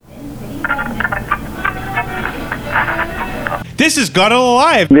This is God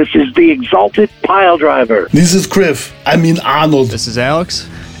Alive. This is the Exalted Pile Driver. This is Griff. Arnold. This is Alex.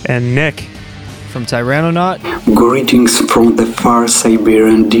 And Nick from Tyrannonaut. Greetings from the far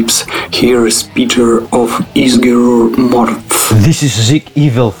Siberian deeps. Here is Peter of Isgerur Morth. This is Zik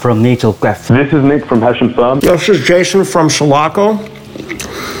Evil from Natal Craft. This is Nick from Hessian Farm. This is Jason from Sulaco.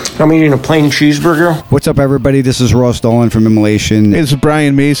 I'm eating a plain cheeseburger. What's up, everybody? This is Ross Dolan from Immolation. It's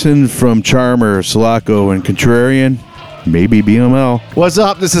Brian Mason from Charmer, Sulaco, and Contrarian. Maybe BML. What's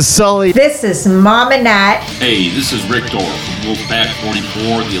up? This is Sully. This is Mama Nat. Hey, this is Rick Dorr from Wolfpack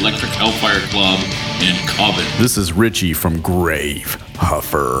 44, the Electric Hellfire Club, and Coven. This is Richie from Grave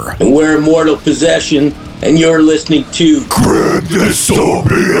Huffer. And we're Immortal Possession, and you're listening to Grand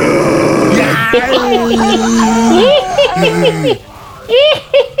Dystopia.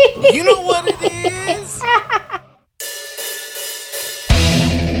 You know what it is?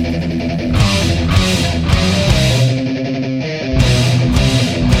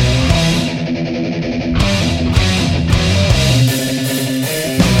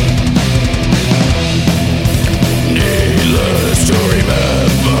 Needless to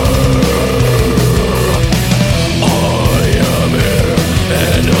remember, I am here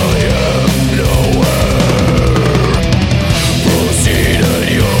and I am nowhere. Proceed at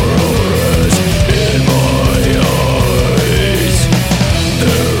your own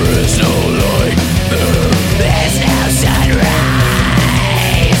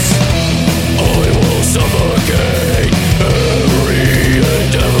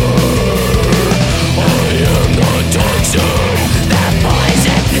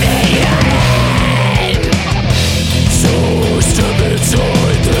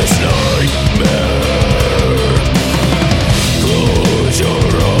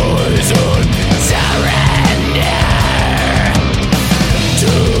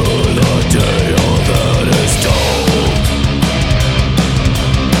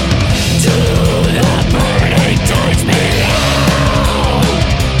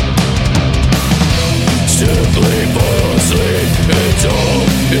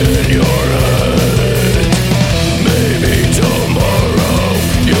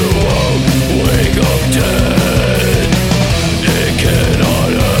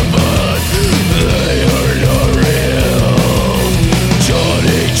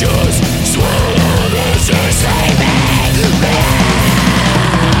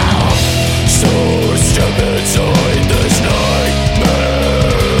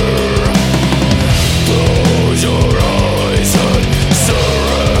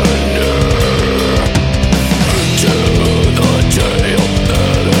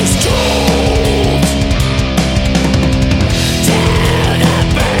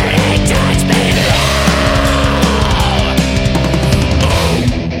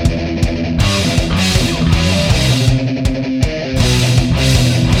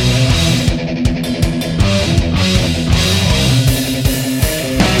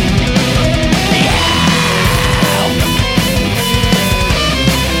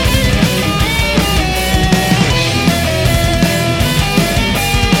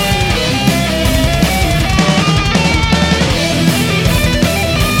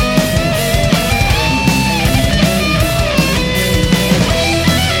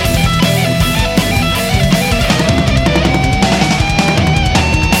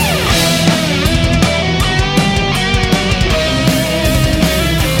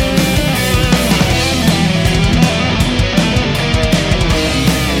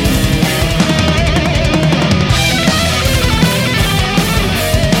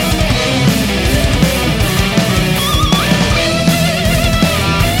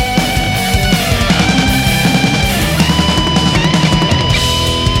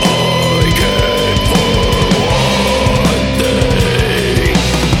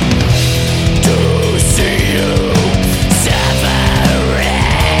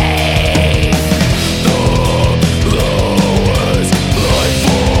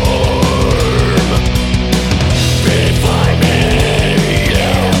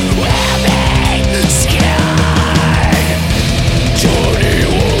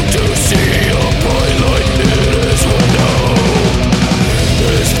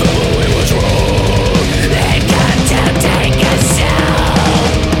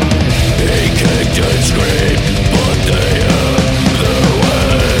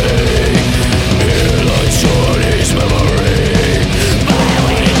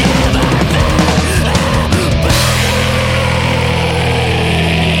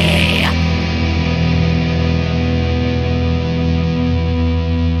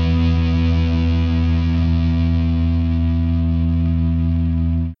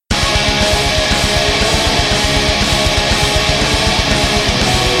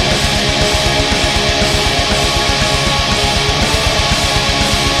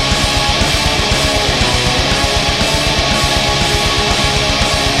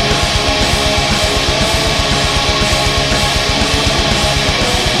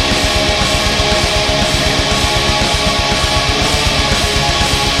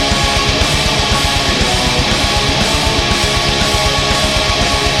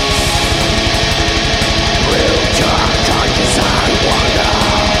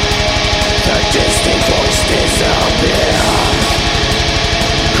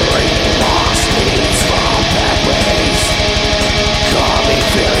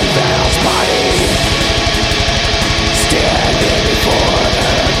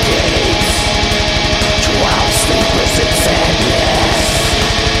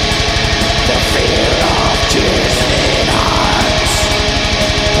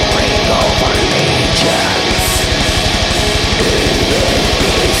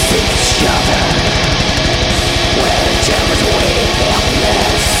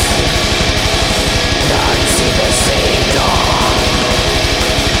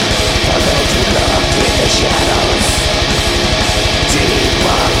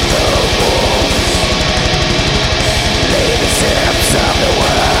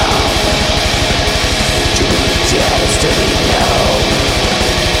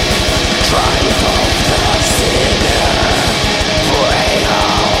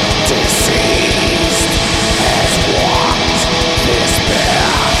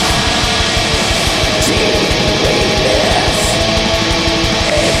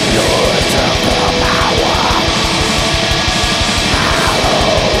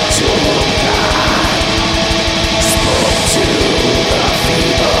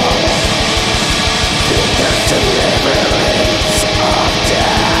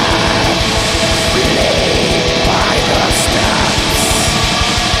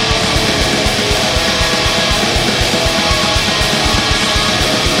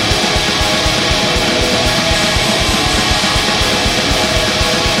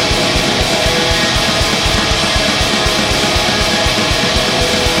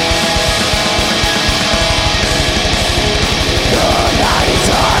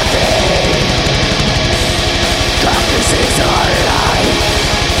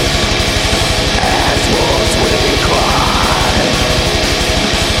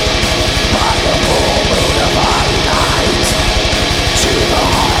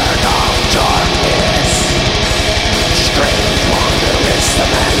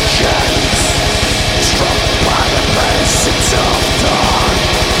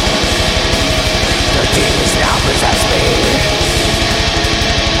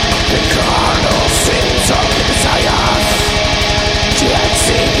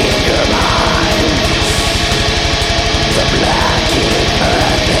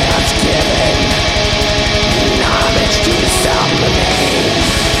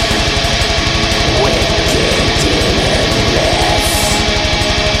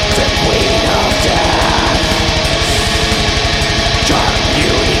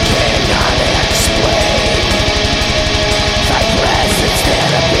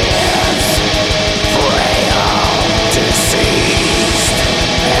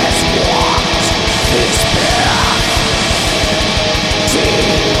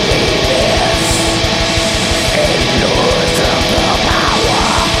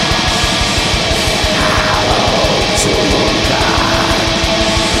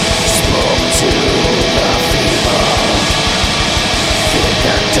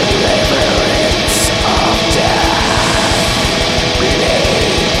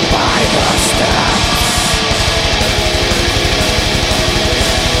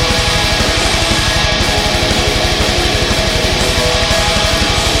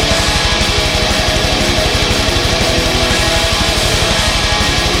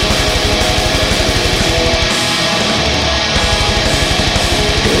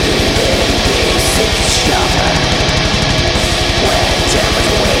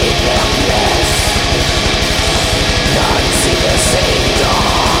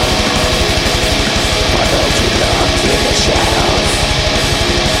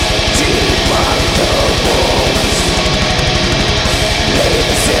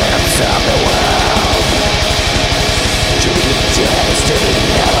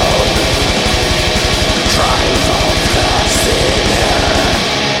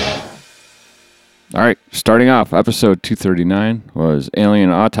All right, starting off, episode 239 was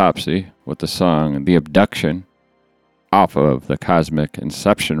Alien Autopsy with the song The Abduction off of the Cosmic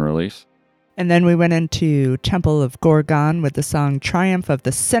Inception release. And then we went into Temple of Gorgon with the song Triumph of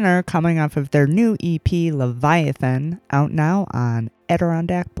the Sinner coming off of their new EP Leviathan, out now on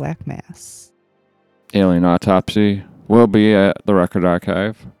Adirondack Black Mass. Alien Autopsy will be at the Record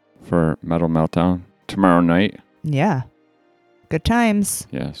Archive for Metal Meltdown tomorrow night. Yeah. Good times.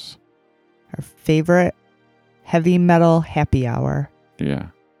 Yes. Our favorite heavy metal happy hour.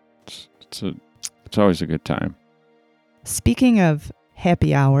 Yeah. It's always a good time. Speaking of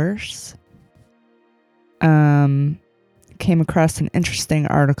happy hours, came across an interesting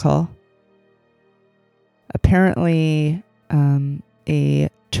article. Apparently, a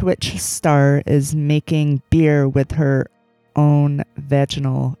Twitch star is making beer with her own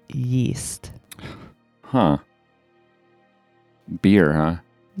vaginal yeast. Huh. Beer, huh?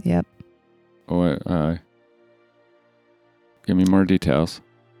 Yep. Oh, give me more details.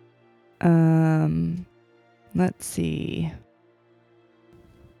 Let's see.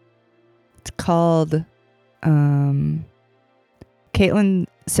 It's called Caitlin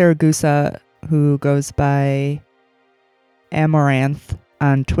Saragusa, who goes by Amaranth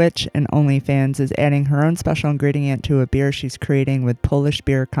on Twitch and OnlyFans, is adding her own special ingredient to a beer she's creating with Polish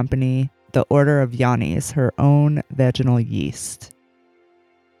beer company The Order of Yonis, her own vaginal yeast.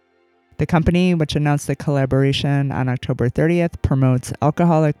 The company, which announced the collaboration on October 30th, promotes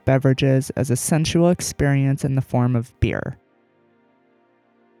alcoholic beverages as a sensual experience in the form of beer.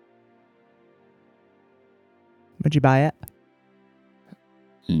 Would you buy it?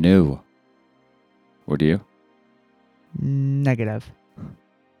 No. Would you? Negative.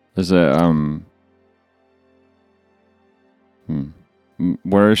 Is it,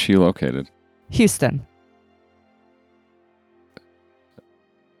 where is she located? Houston.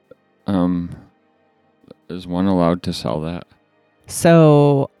 Is one allowed to sell that?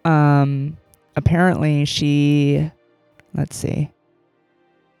 So, apparently let's see.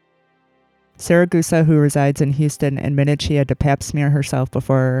 Saragusa, who resides in Houston, admitted she had to pap smear herself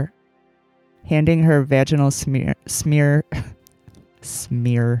before handing her vaginal smear.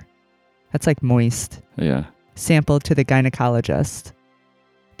 That's like moist. Yeah. Sample to the gynecologist.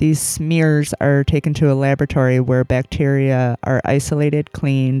 These smears are taken to a laboratory where bacteria are isolated,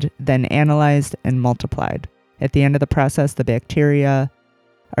 cleaned, then analyzed and multiplied. At the end of the process, the bacteria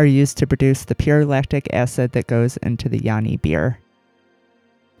are used to produce the pure lactic acid that goes into the Yoni beer.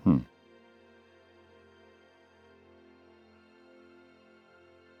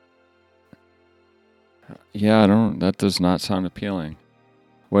 Yeah, that does not sound appealing.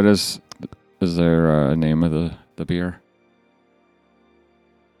 Is there a name of the beer?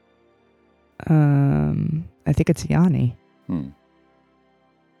 I think it's Yoni.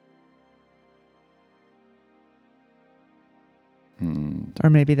 Or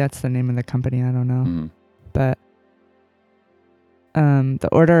maybe that's the name of the company, I don't know. But the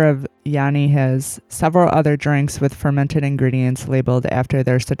Order of Yoni has several other drinks with fermented ingredients labeled after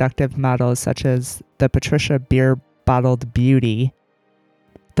their seductive models, such as the Patricia Beer Bottled Beauty,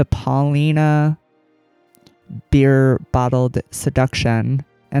 the Paulina Beer Bottled Seduction,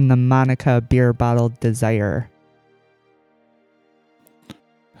 and the Monica Beer Bottled Desire.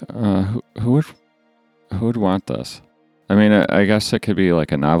 Who would want this? I mean, I guess it could be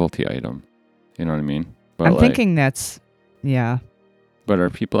like a novelty item. You know what I mean? But I'm thinking that's, yeah. But are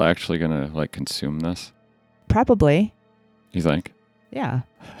people actually gonna like consume this? Probably. You think? Yeah.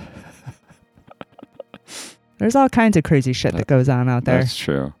 There's all kinds of crazy shit that goes on out there. That's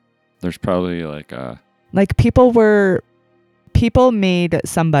true. There's probably like people made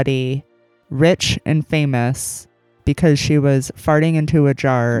somebody rich and famous because she was farting into a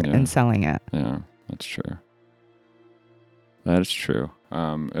jar and selling it. Yeah, that's true. That is true.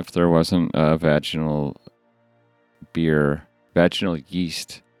 If there wasn't a vaginal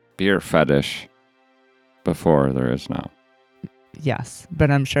yeast beer fetish before, there is now. Yes,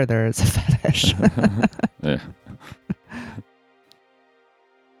 but I'm sure there is a fetish. Yeah.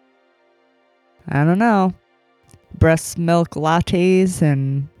 I don't know. Breast milk lattes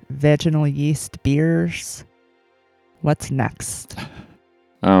and vaginal yeast beers. What's next?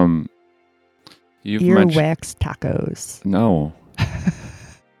 Earwax tacos. No.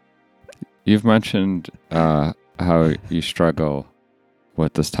 You've mentioned how you struggle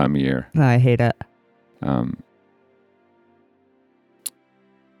with this time of year. I hate it.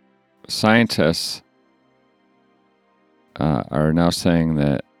 Scientists are now saying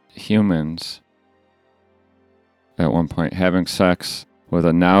that humans, at one point, having sex with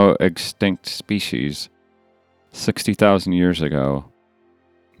a now extinct species 60,000 years ago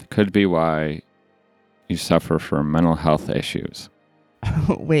could be why you suffer from mental health issues.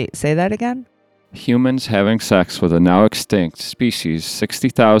 Wait, say that again? Humans having sex with a now extinct species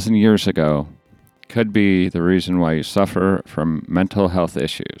 60,000 years ago could be the reason why you suffer from mental health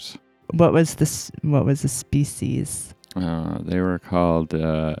issues. What was the species? They were called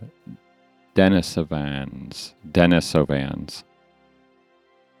Denisovans.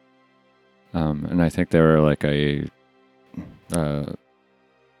 And I think they were like a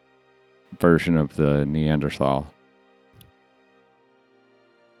version of the Neanderthal.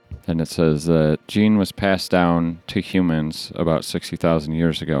 And it says the gene was passed down to humans about 60,000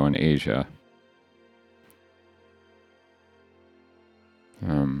 years ago in Asia.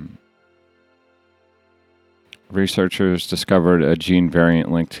 Researchers discovered a gene variant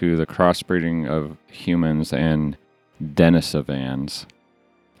linked to the crossbreeding of humans and Denisovans,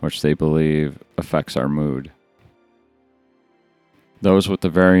 which they believe affects our mood. Those with the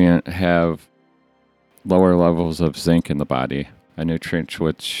variant have lower levels of zinc in the body, a nutrient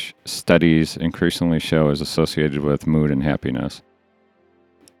which studies increasingly show is associated with mood and happiness.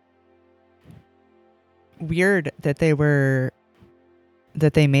 Weird that they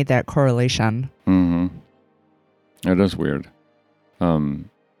made that correlation. Mm-hmm. It is weird.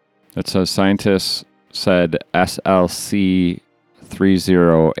 It says scientists said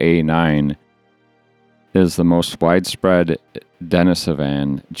SLC30A9 is the most widespread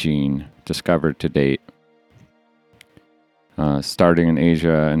Denisovan gene discovered to date, starting in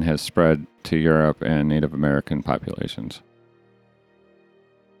Asia and has spread to Europe and Native American populations.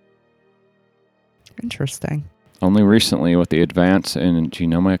 Interesting. Only recently, with the advance in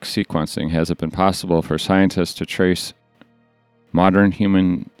genomic sequencing, has it been possible for scientists to trace modern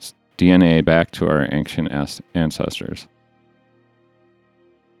human DNA back to our ancient ancestors.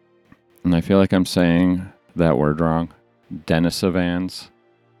 And I feel like I'm saying that word wrong. Denisovans.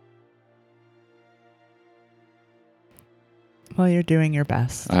 Well, you're doing your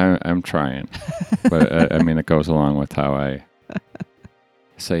best. I'm trying. But, I mean, it goes along with how I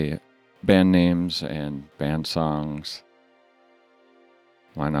say band names and band songs.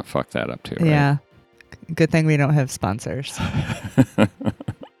 Why not fuck that up too? Yeah. Right? Good thing we don't have sponsors. All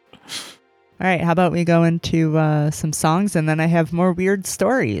right. How about we go into some songs and then I have more weird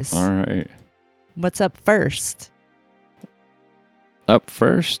stories. All right. What's up first? Up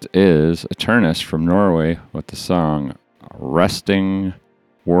first is Eternus from Norway with the song Resting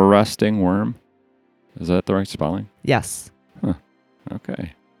Worm. Is that the right spelling? Yes. Huh.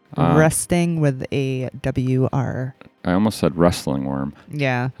 Okay. Resting with a W-R. I almost said Wrestling Worm.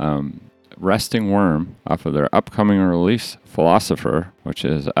 Yeah. Resting Worm off of their upcoming release, Philosopher, which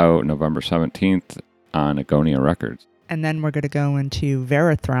is out November 17th on Agonia Records. And then we're going to go into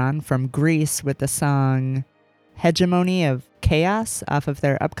Verathron from Greece with the song Hegemony of Chaos off of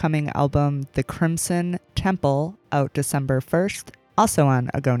their upcoming album, The Crimson Temple, out December 1st, also on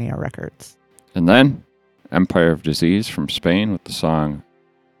Agonia Records. And then Empire of Disease from Spain with the song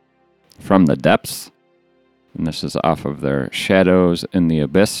From the Depths. And this is off of their Shadows in the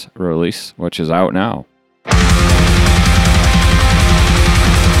Abyss release, which is out now.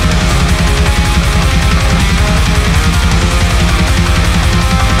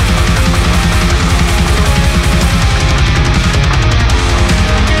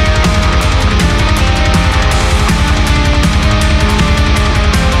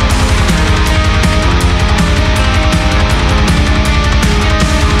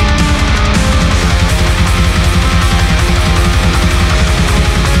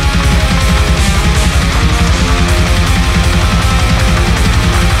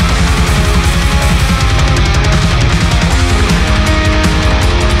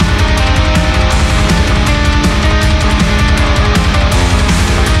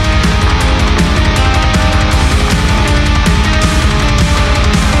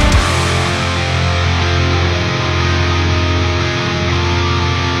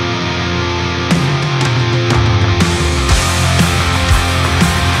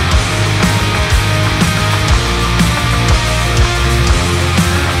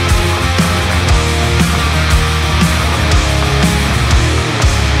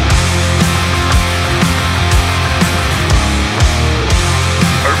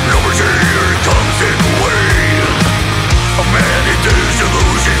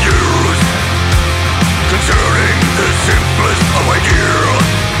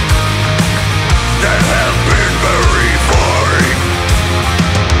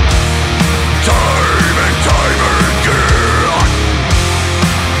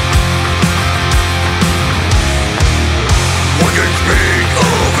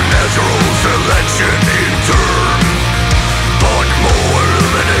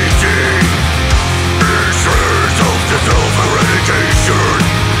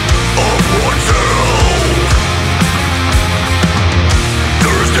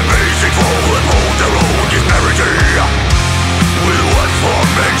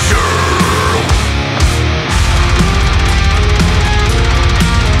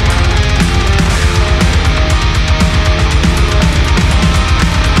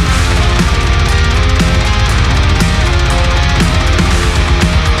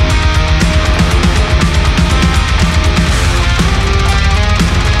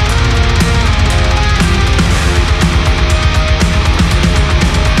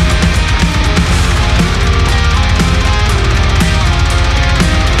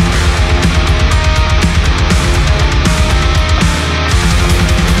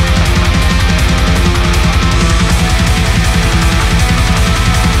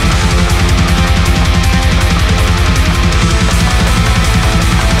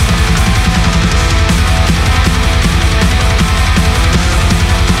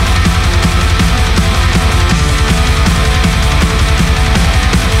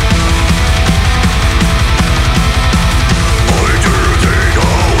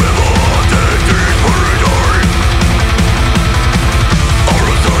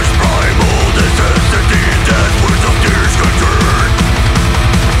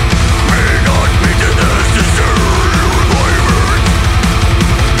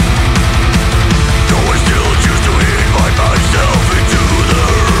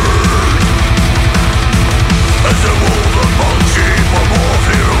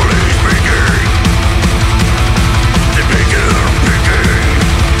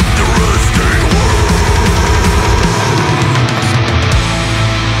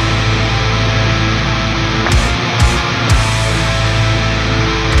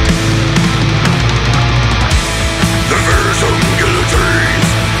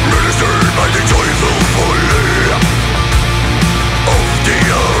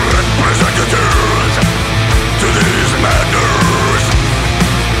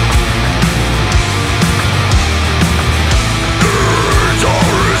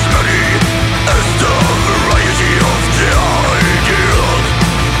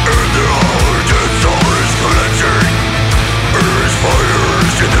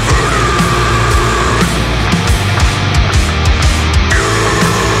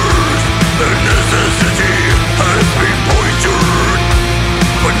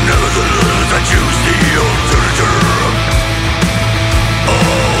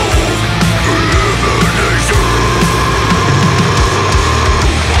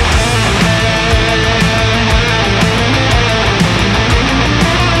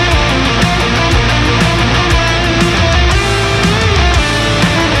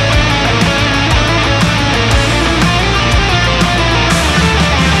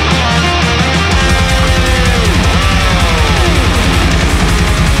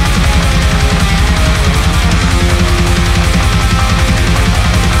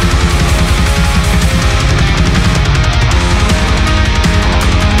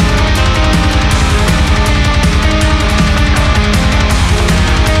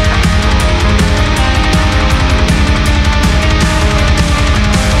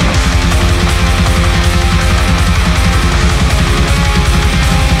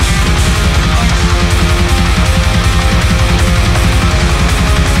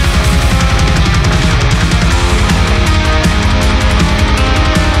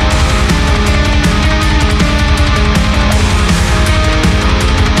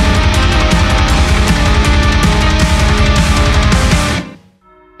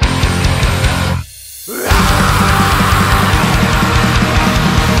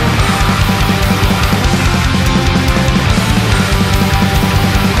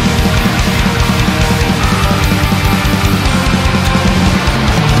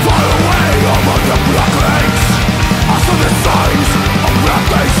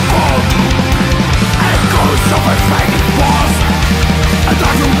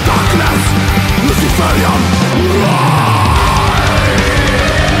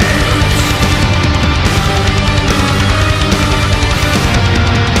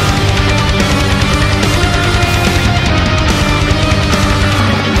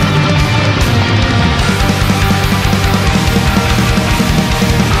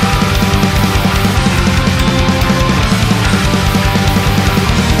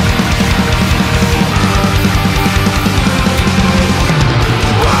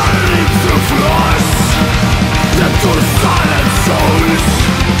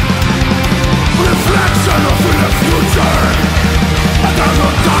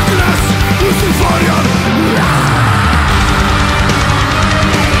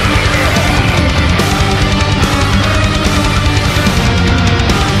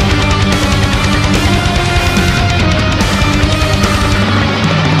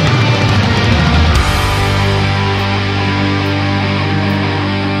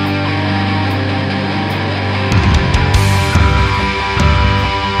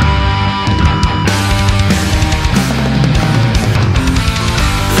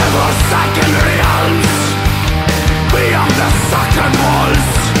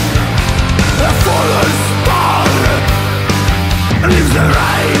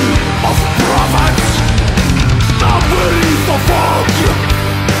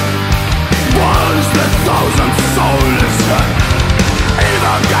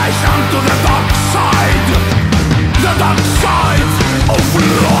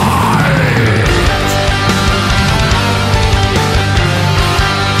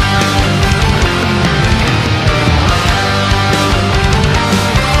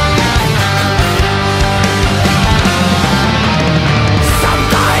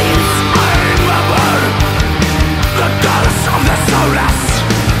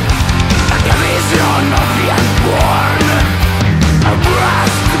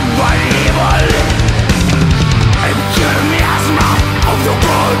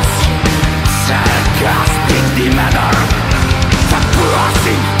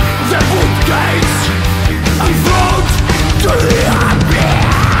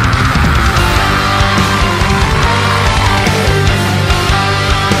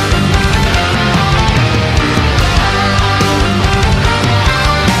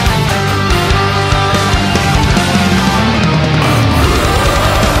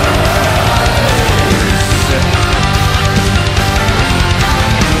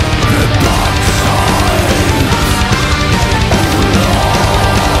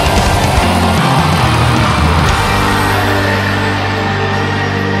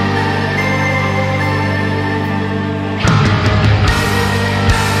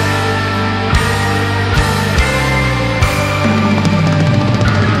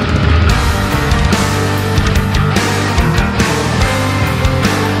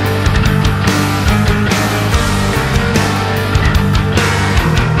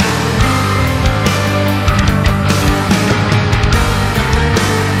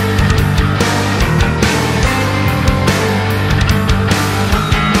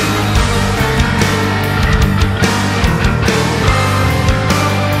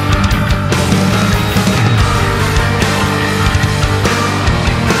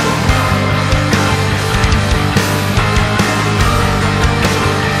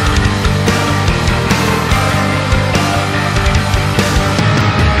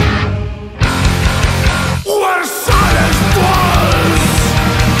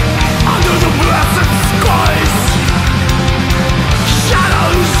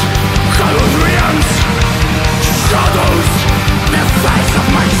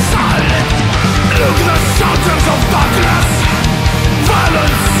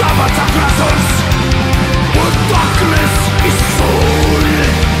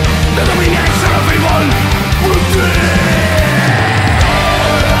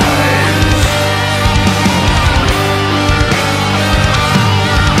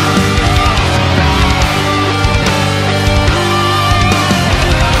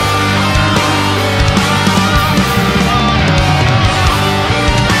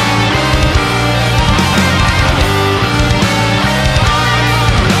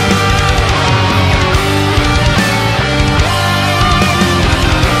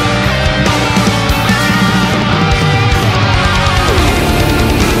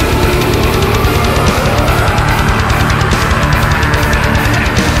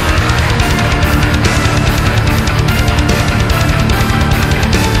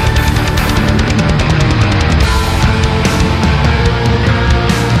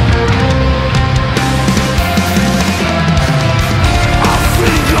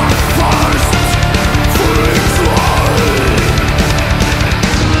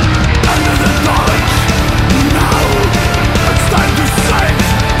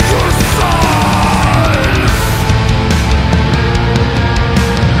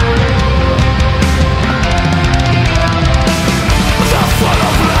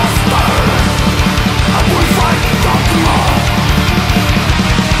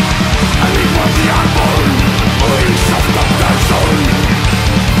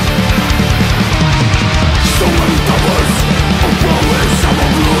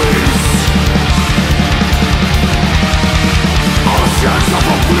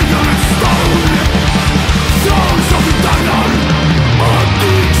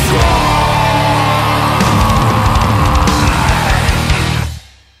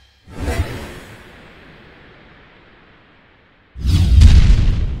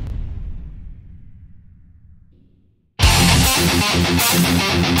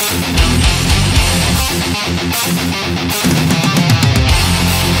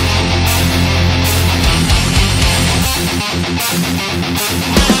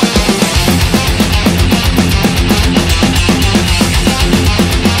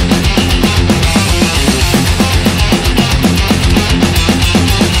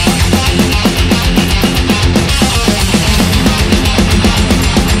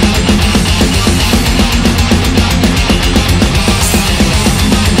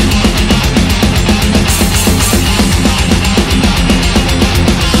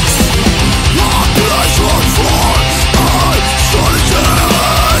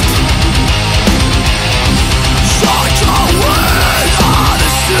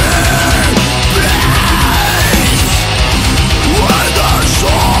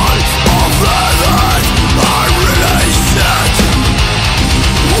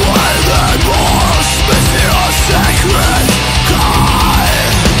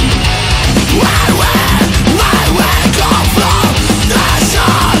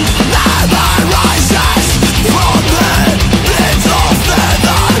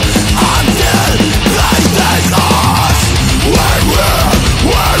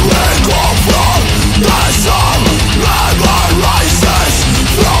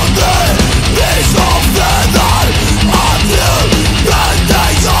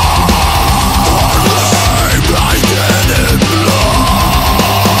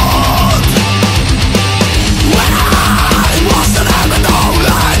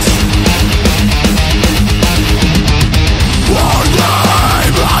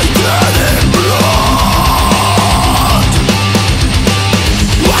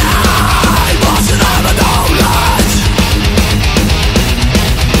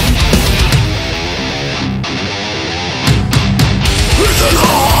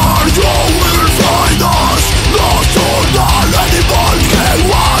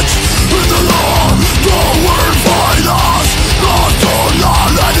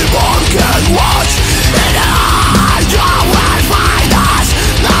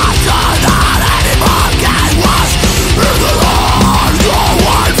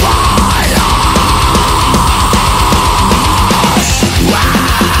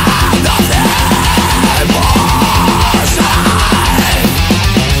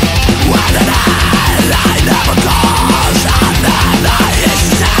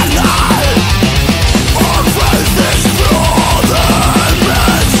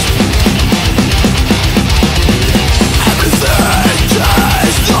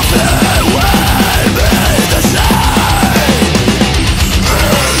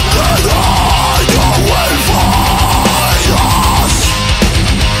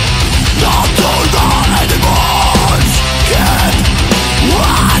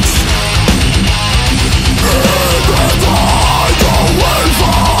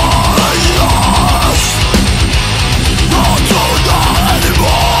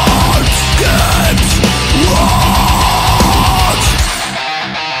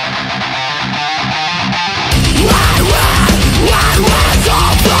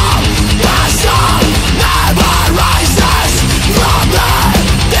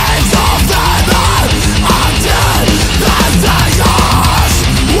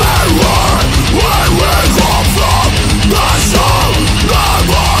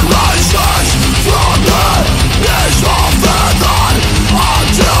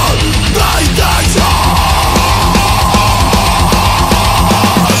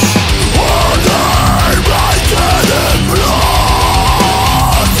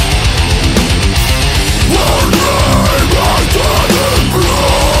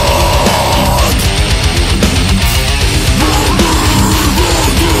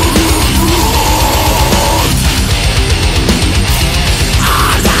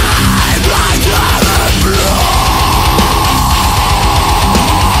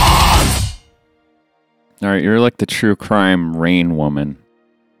 All right, you're like the true crime rain woman.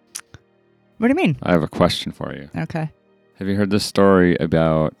 What do you mean? I have a question for you. Okay. Have you heard this story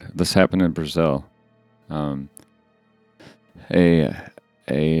about this happened in Brazil? A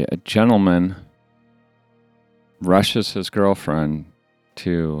gentleman rushes his girlfriend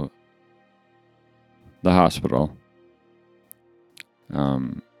to the hospital.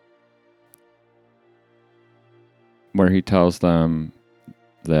 Where he tells them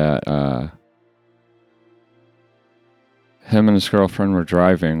that him and his girlfriend were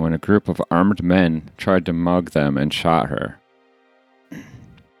driving when a group of armed men tried to mug them and shot her.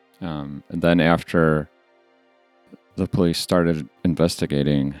 And then after the police started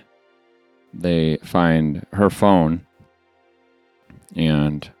investigating, they find her phone,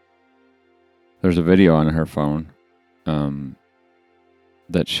 and there's a video on her phone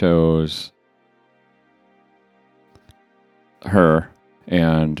that shows her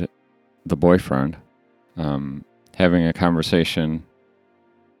and the boyfriend having a conversation.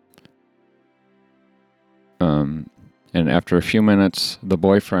 And after a few minutes, the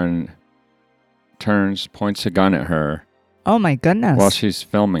boyfriend turns, points a gun at her. Oh my goodness. While she's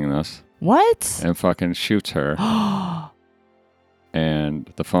filming this. What? And fucking shoots her.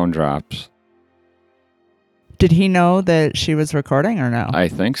 And the phone drops. Did he know that she was recording or no? I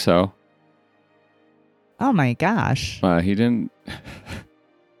think so. Oh my gosh. He didn't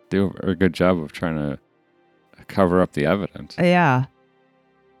do a good job of trying to cover up the evidence. Yeah.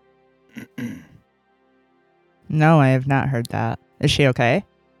 No, I have not heard that. Is she okay?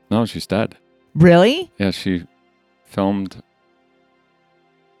 No, she's dead. Really? Yeah, she filmed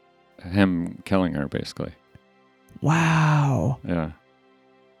him killing her, basically. Wow. Yeah.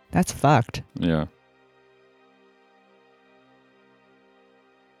 That's fucked. Yeah.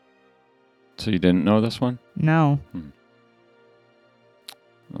 So you didn't know this one? No.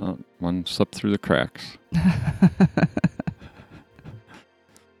 Well, one slipped through the cracks.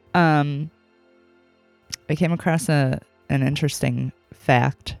 I came across an interesting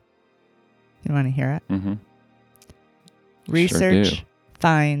fact. You want to hear it? Mm-hmm. Research Sure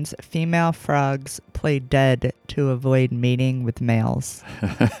finds female frogs play dead to avoid mating with males.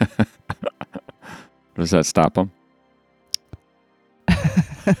 Does that stop them?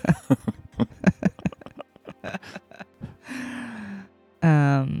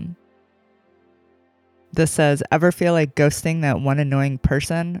 This says, ever feel like ghosting that one annoying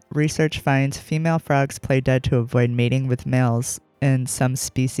person? Research finds female frogs play dead to avoid mating with males in some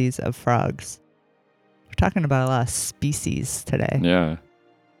species of frogs. We're talking about a lot of species today. Yeah.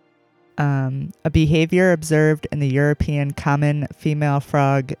 A behavior observed in the European common female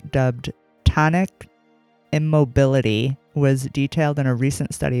frog dubbed tonic immobility was detailed in a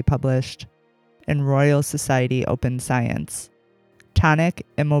recent study published in Royal Society Open Science. Tonic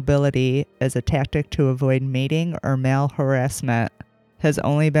immobility as a tactic to avoid mating or male harassment has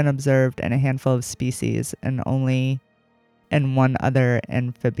only been observed in a handful of species and only in one other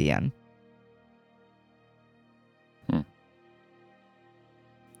amphibian.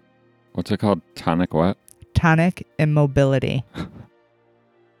 What's it called? Tonic what? Tonic immobility.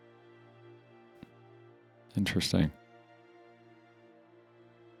 Interesting.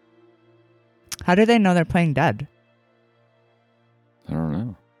 How do they know they're playing dead? I don't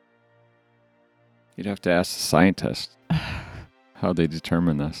know. You'd have to ask the scientists how they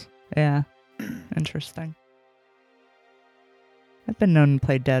determine this. Yeah. Interesting. I've been known to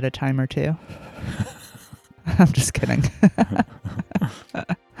play dead a time or two. I'm just kidding.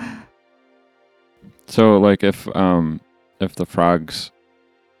 So, like, if the frogs,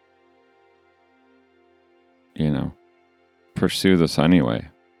 pursue this anyway,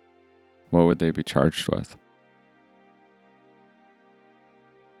 what would they be charged with?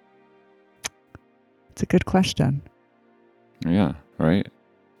 It's a good question. Yeah, right?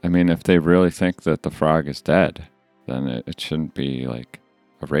 I mean, if they really think that the frog is dead, then it shouldn't be like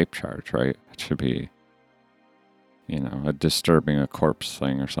a rape charge, right? It should be, a disturbing a corpse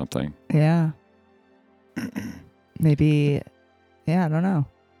thing or something. Yeah. Maybe, I don't know.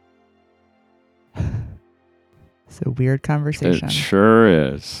 It's a weird conversation. It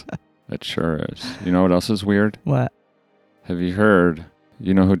sure is. It sure is. You know what else is weird? What? Have you heard,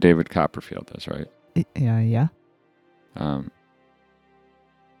 you know who David Copperfield is, right? Yeah.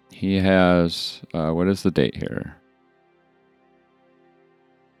 He has, what is the date here?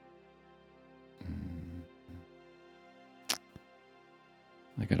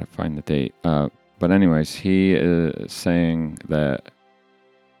 I gotta find the date. But anyways, he is saying that,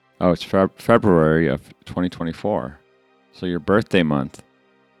 it's February of 2024. So your birthday month.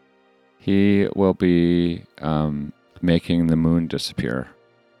 He will be making the moon disappear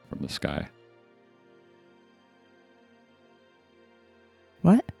from the sky.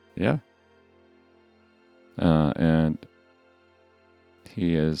 What? Yeah. And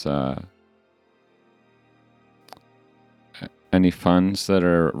he is any funds that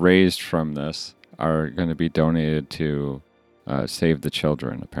are raised from this are going to be donated to Save the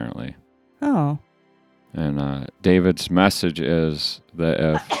Children, apparently. Oh. And David's message is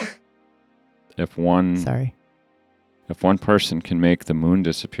that if one person can make the moon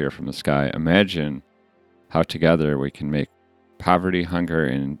disappear from the sky, imagine how together we can make poverty, hunger,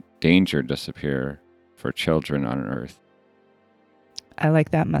 and danger disappear for children on Earth. I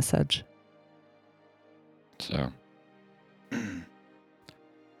like that message. So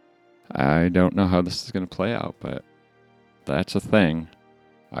I don't know how this is going to play out, but that's a thing.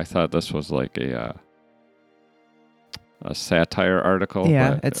 I thought this was like a satire article.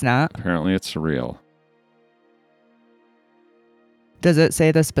 Yeah, but it's not. Apparently it's real. Does it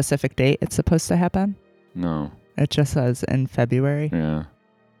say the specific date it's supposed to happen? No. It just says in February. Yeah.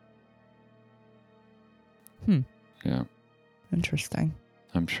 Yeah. Interesting.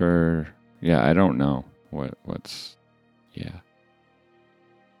 I'm sure. Yeah, I don't know what's. Yeah.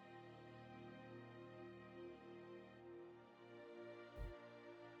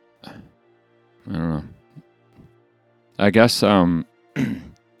 I don't know. I guess and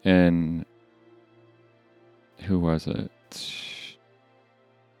who was it?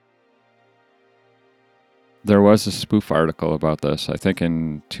 There was a spoof article about this, I think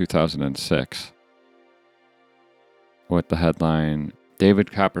in 2006, with the headline,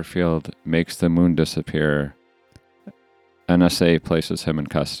 David Copperfield makes the moon disappear. NSA places him in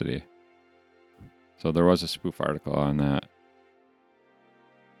custody. So there was a spoof article on that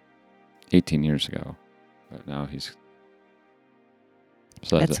 18 years ago. But now he's...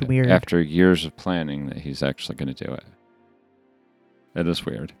 So that's weird. After years of planning that he's actually going to do it. It is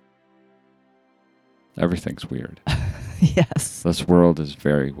weird. Everything's weird. Yes. This world is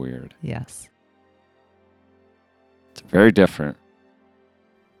very weird. Yes. It's very different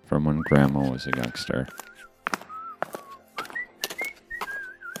from when Grandma was a youngster.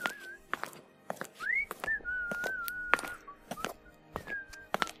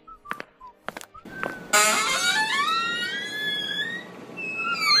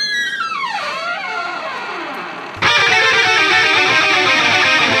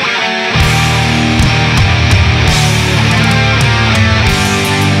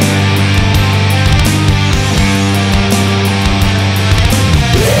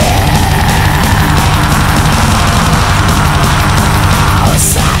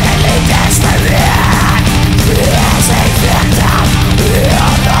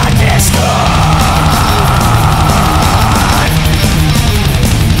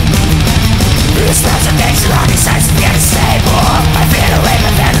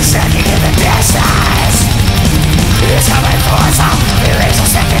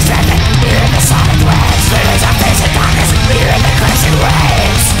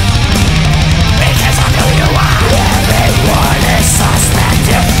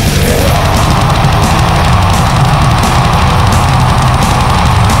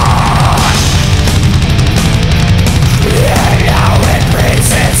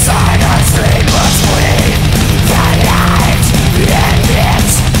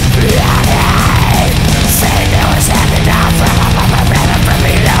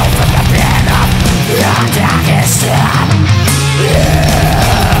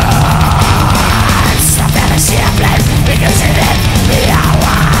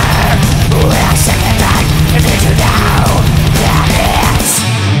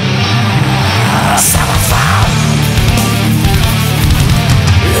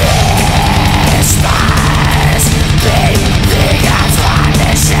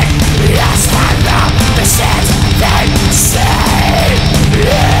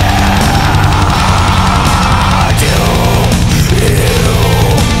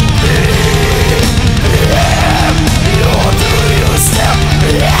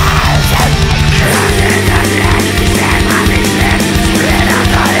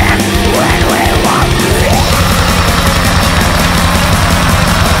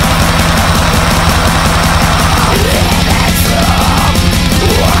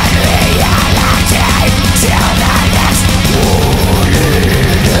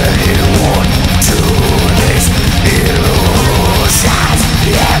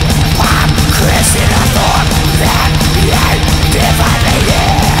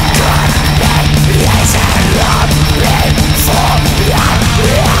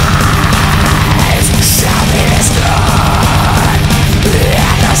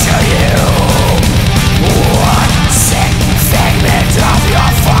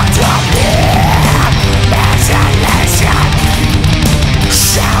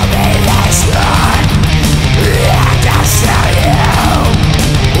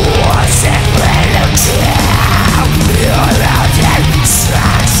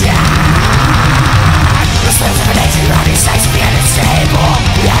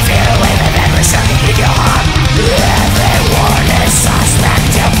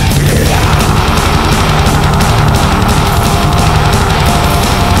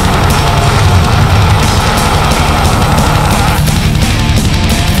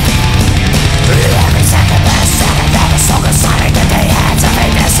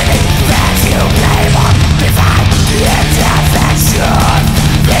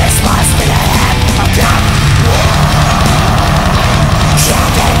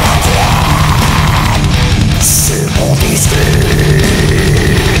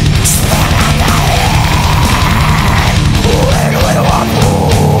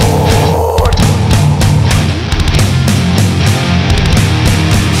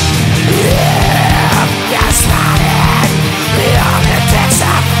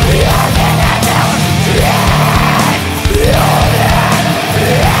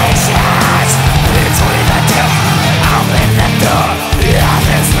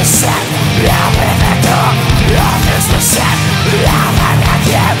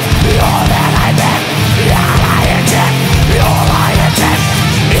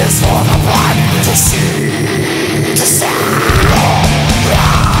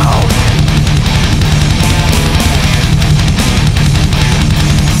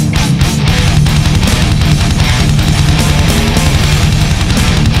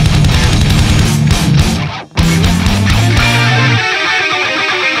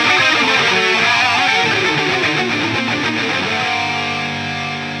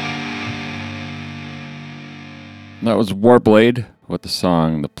 was Warblade with the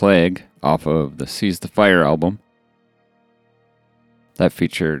song The Plague off of the Seize the Fire album. That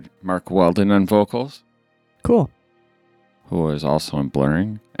featured Mark Weldon on vocals. Cool. Who was also in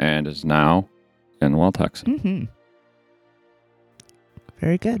Blurring and is now in Wild Texan. Mm-hmm.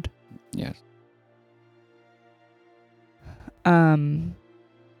 Very good. Yes.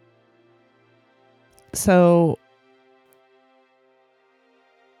 So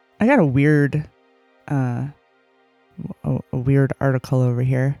I got a weird article over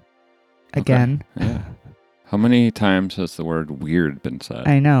here again. Okay. Yeah. How many times has the word weird been said?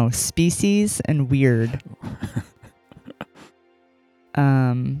 I know. Species and weird.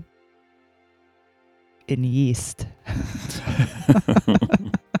 In yeast.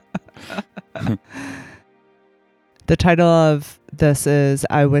 The title of this is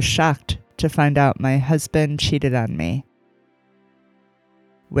I Was Shocked to Find Out My Husband Cheated on Me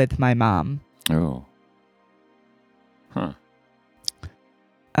with My Mom. Oh. Huh.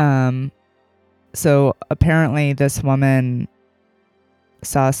 So apparently this woman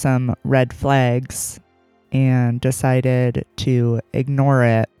saw some red flags and decided to ignore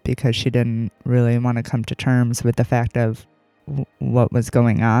it because she didn't really want to come to terms with the fact of what was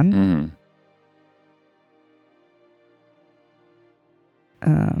going on. Mm-hmm.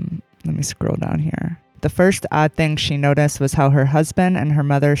 Let me scroll down here. The first odd thing she noticed was how her husband and her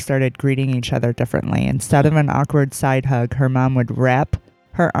mother started greeting each other differently. Instead of an awkward side hug, her mom would wrap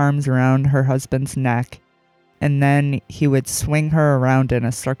her arms around her husband's neck, and then he would swing her around in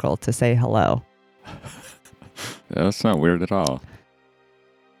a circle to say hello. Yeah, that's not weird at all.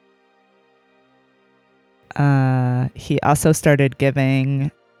 He also started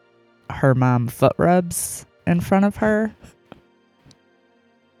giving her mom foot rubs in front of her.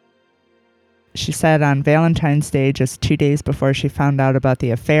 She said on Valentine's Day, just 2 days before she found out about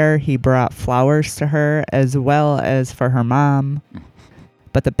the affair, he brought flowers to her as well as for her mom.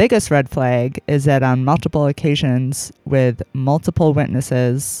 But the biggest red flag is that on multiple occasions with multiple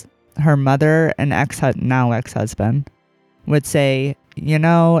witnesses, her mother and now ex-husband would say, you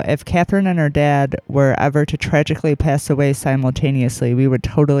know, if Catherine and her dad were ever to tragically pass away simultaneously, we would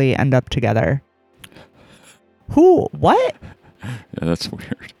totally end up together. Who? What? Yeah, that's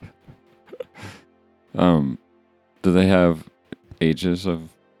weird. Do they have ages of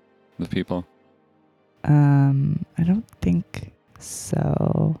the people? I don't think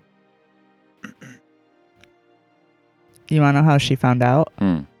so. You want to know how she found out?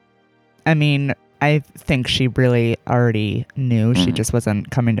 I mean, I think she really already knew. She just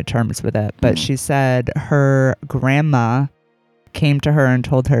wasn't coming to terms with it. But she said her grandma came to her and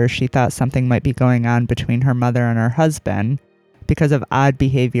told her she thought something might be going on between her mother and her husband because of odd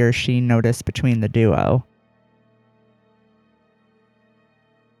behavior she noticed between the duo.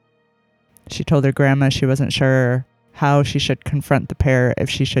 She told her grandma she wasn't sure how she should confront the pair, if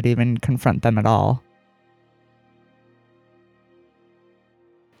she should even confront them at all.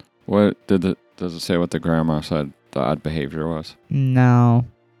 What does it say what the grandma said the odd behavior was? No.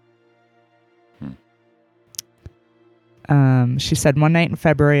 She said one night in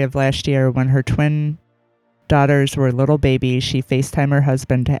February of last year when her twin daughters were little babies, she FaceTimed her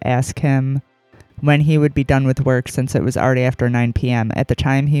husband to ask him when he would be done with work since it was already after 9 p.m. At the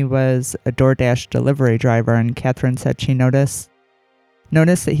time, he was a DoorDash delivery driver, and Catherine said she noticed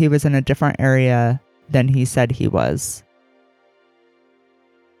that he was in a different area than he said he was.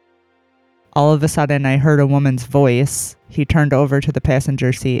 All of a sudden, I heard a woman's voice. He turned over to the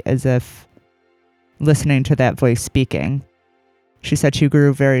passenger seat as if listening to that voice speaking. She said she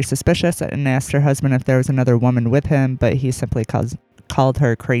grew very suspicious and asked her husband if there was another woman with him, but he simply called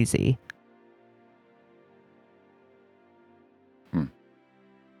her crazy.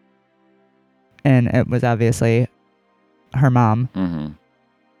 And it was obviously her mom.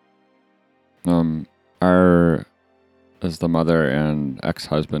 Is the mother and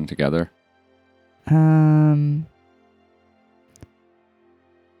ex-husband together?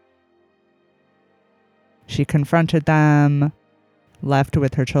 She confronted them, left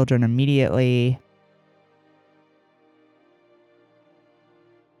with her children immediately.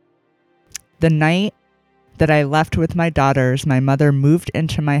 The night that I left with my daughters, my mother moved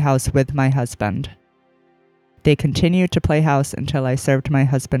into my house with my husband. They continued to play house until I served my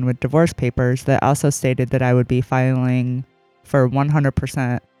husband with divorce papers that also stated that I would be filing for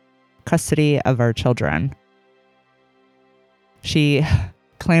 100% custody of our children. She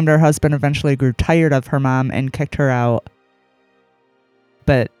claimed her husband eventually grew tired of her mom and kicked her out,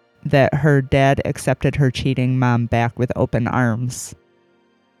 but that her dad accepted her cheating mom back with open arms.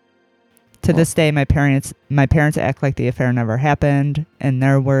 To this day, my parents act like the affair never happened. In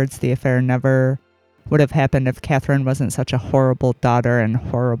their words, the affair never would have happened if Catherine wasn't such a horrible daughter and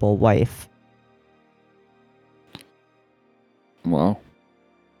horrible wife. Well,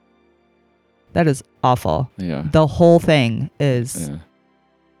 that is awful. Yeah. The whole thing is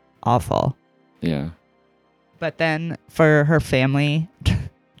awful. Yeah. But then for her family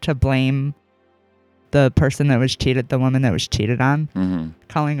to blame the person that was cheated, the woman that was cheated on,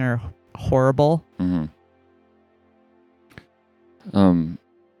 calling her horrible.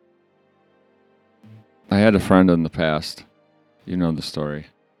 I had a friend in the past, you know the story.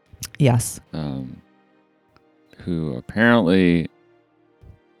 Yes. Who apparently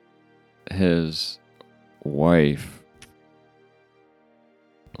his wife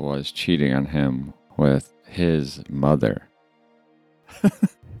was cheating on him with his mother.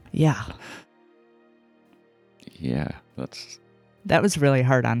 Yeah. Yeah, that was really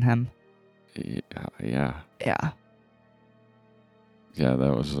hard on him. Yeah. Yeah. Yeah,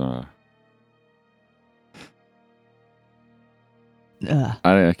 that was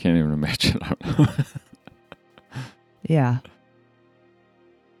I can't even imagine. Yeah.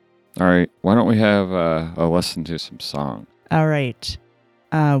 All right, why don't we have a listen to some song? All right.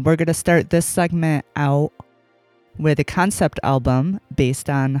 We're going to start this segment out with a concept album based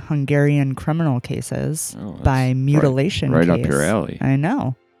on Hungarian criminal cases by Mutilation right Case. up your alley. I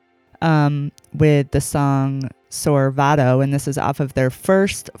know. With the song Sorvado, and this is off of their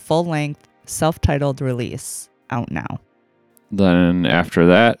first full-length self-titled release out now. Then after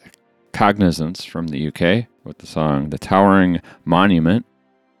that, Cognizance from the UK with the song The Towering Monument.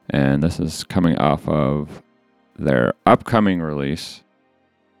 And this is coming off of their upcoming release,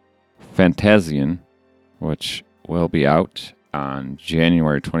 Fantasian, which will be out on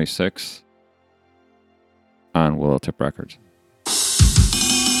January 26th on Willow Tip Records.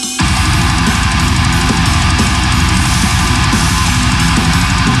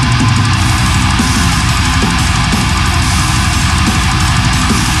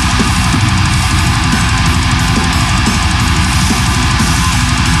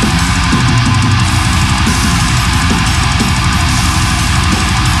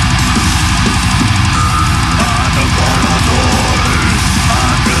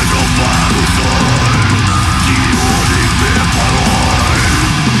 Ty vody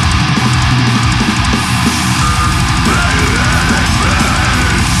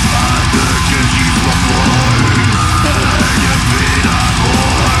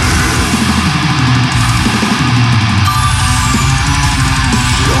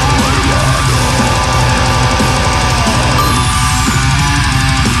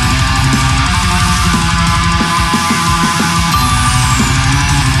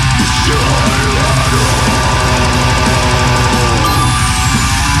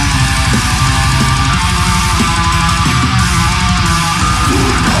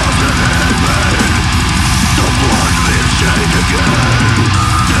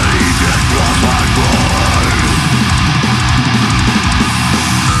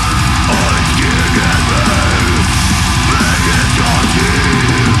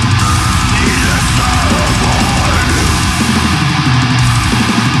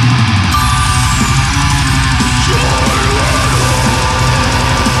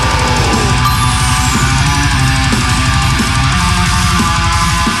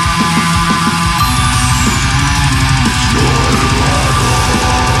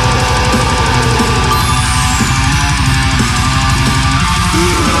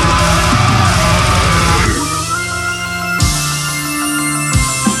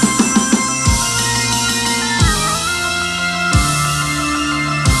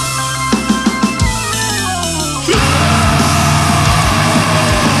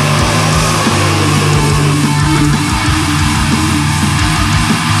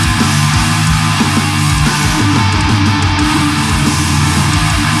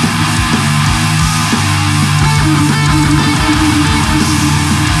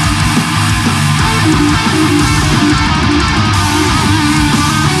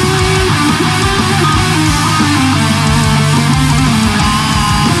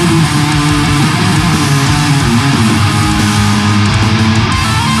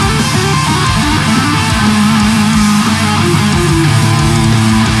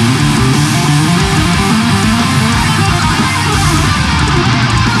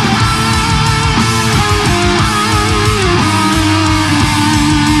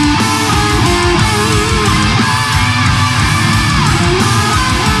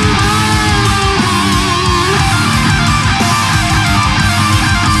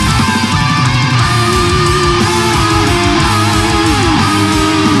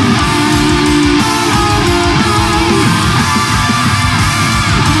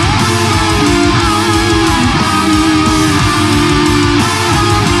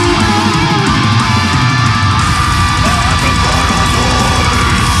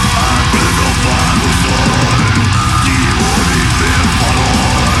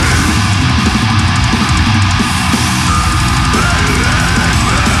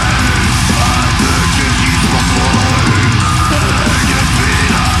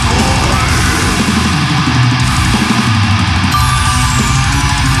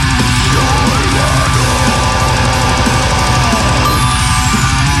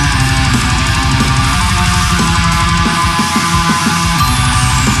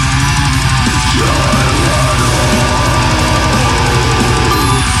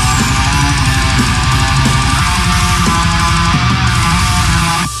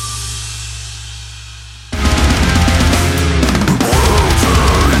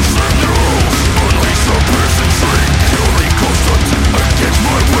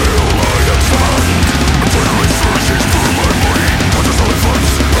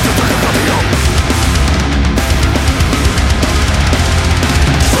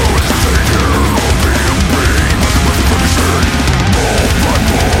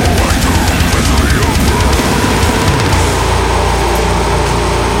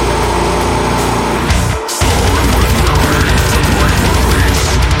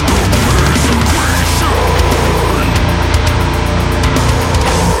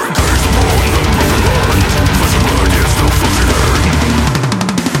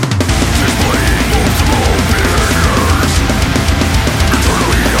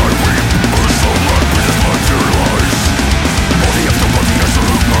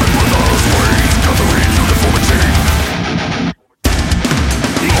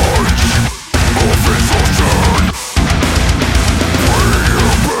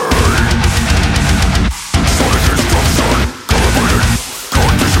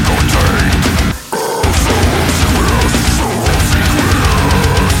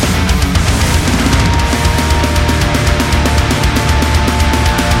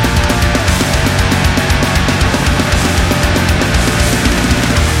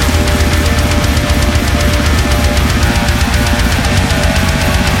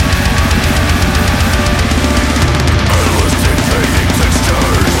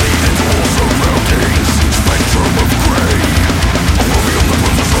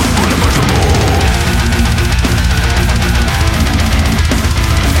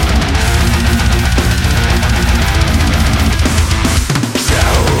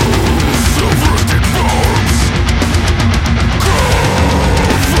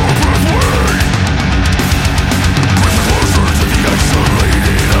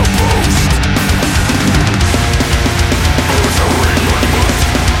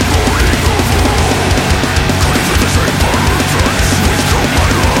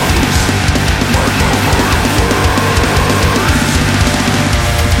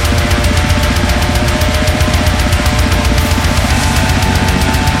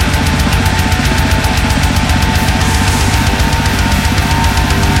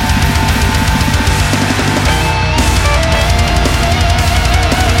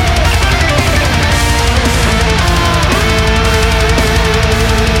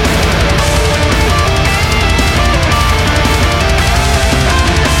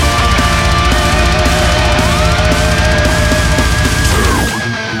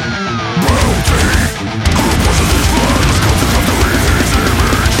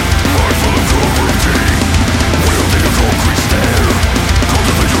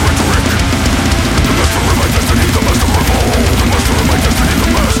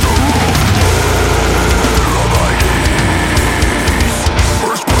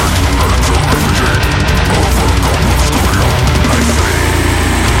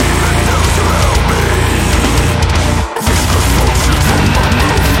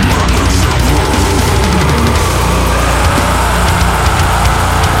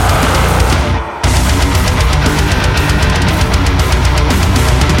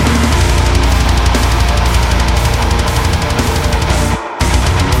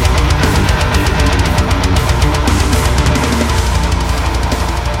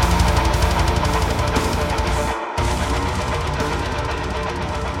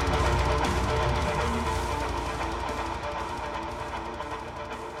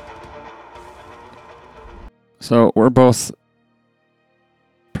So we're both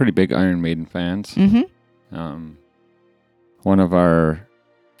pretty big Iron Maiden fans. Mm-hmm. One of our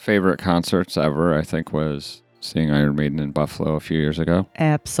favorite concerts ever, I think, was seeing Iron Maiden in Buffalo a few years ago.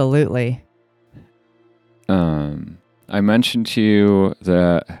 Absolutely. I mentioned to you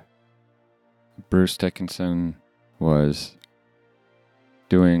that Bruce Dickinson was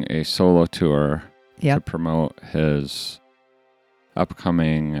doing a solo tour to promote his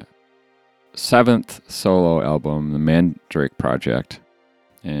upcoming 7th solo album, The Mandrake Project.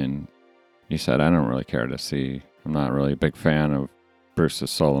 And he said, I don't really care to see. I'm not really a big fan of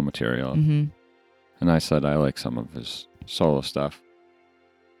Bruce's solo material. Mm-hmm. And I said, I like some of his solo stuff.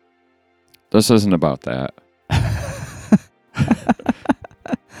 This isn't about that.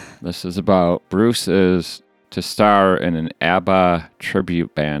 This is about Bruce is to star in an ABBA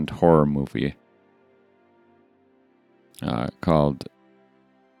tribute band horror movie called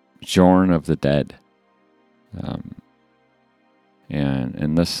Jorn of the Dead. And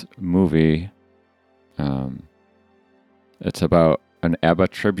in this movie, it's about an ABBA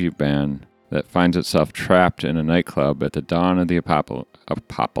tribute band that finds itself trapped in a nightclub at the dawn of the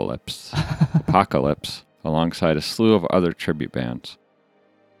apocalypse, alongside a slew of other tribute bands.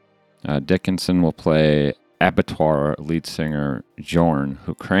 Dickinson will play Abattoir lead singer Jorn,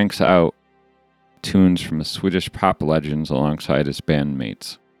 who cranks out tunes from the Swedish pop legends alongside his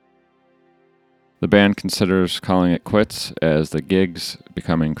bandmates. The band considers calling it quits as the gigs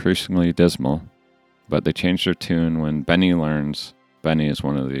become increasingly dismal, but they change their tune when Benny learns, Benny is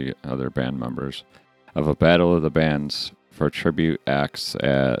one of the other band members, of a battle of the bands for tribute acts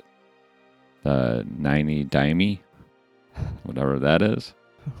at the 90 Daimi, whatever that is.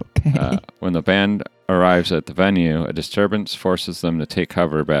 Okay. When the band arrives at the venue, a disturbance forces them to take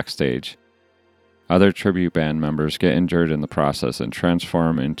cover backstage. Other tribute band members get injured in the process and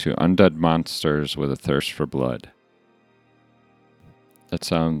transform into undead monsters with a thirst for blood. That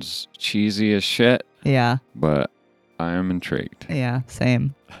sounds cheesy as shit. Yeah. But I am intrigued. Yeah,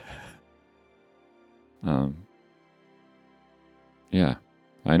 same. Yeah.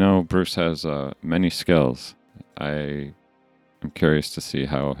 I know Bruce has many skills. I am curious to see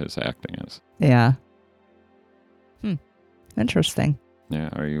how his acting is. Yeah. Interesting. Yeah,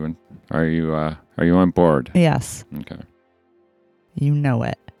 are you on board? Yes. Okay. You know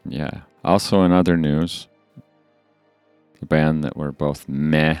it. Yeah. Also in other news, the band that we're both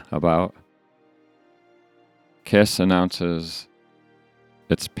meh about, Kiss announces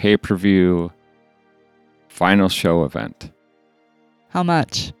its pay-per-view final show event. How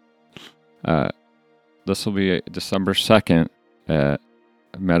much? This will be December 2nd at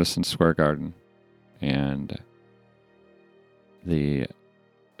Madison Square Garden, and it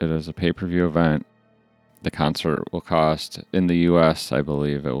is a pay-per-view event. The concert will cost, in the U.S., I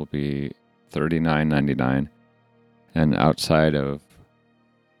believe it will be $39.99, and outside of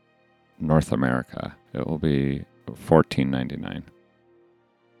North America, it will be $14.99.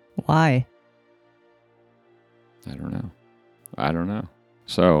 Why? I don't know.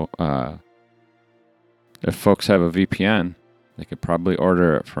 So, if folks have a VPN, they could probably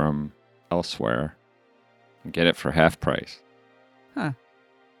order it from elsewhere and get it for half price. Huh.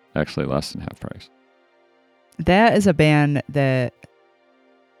 Actually, less than half price. That is a band that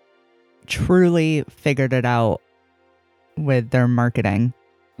truly figured it out with their marketing.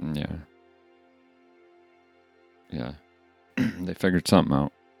 Yeah. Yeah. They figured something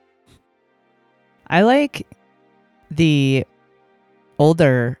out. I like the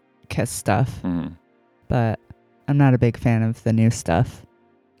older Kiss stuff, but I'm not a big fan of the new stuff.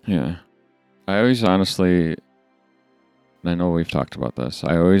 Yeah. I always honestly, I know we've talked about this,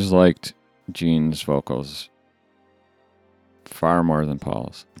 I always liked Gene's vocals far more than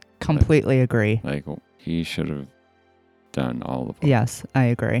Paul's. Completely agree. Like, he should have done all the vocals. Yes, I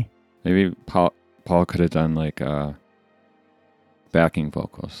agree. Maybe Paul could have done like backing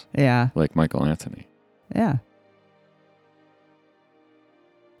vocals. Yeah. Like Michael Anthony. Yeah.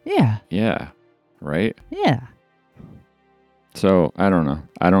 Yeah. Yeah. Right? Yeah. So, I don't know.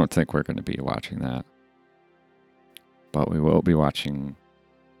 I don't think we're going to be watching that. But we will be watching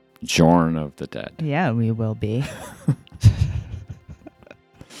Jorn of the Dead. Yeah, we will be.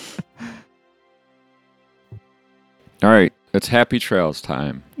 All right. It's Happy Trails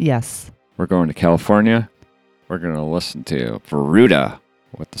time. Yes. We're going to California. We're going to listen to Veruda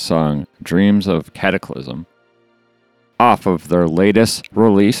with the song Dreams of Cataclysm off of their latest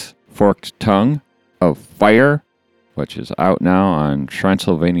release, Forked Tongue of Fire, which is out now on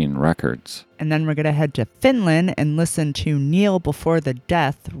Transylvanian Records. And then we're going to head to Finland and listen to Kneel Before the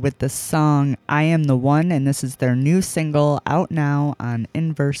Death with the song I Am the One, and this is their new single out now on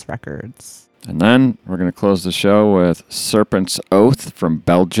Inverse Records. And then we're going to close the show with Serpent's Oath from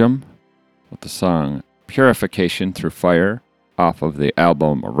Belgium with the song Purification Through Fire off of the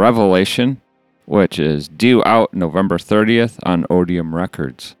album Revelation, which is due out November 30th on Odium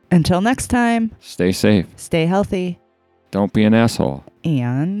Records. Until next time, stay safe. Stay healthy. Don't be an asshole.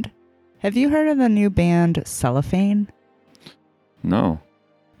 And have you heard of the new band Cellophane? No.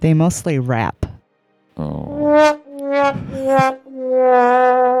 They mostly rap. Oh.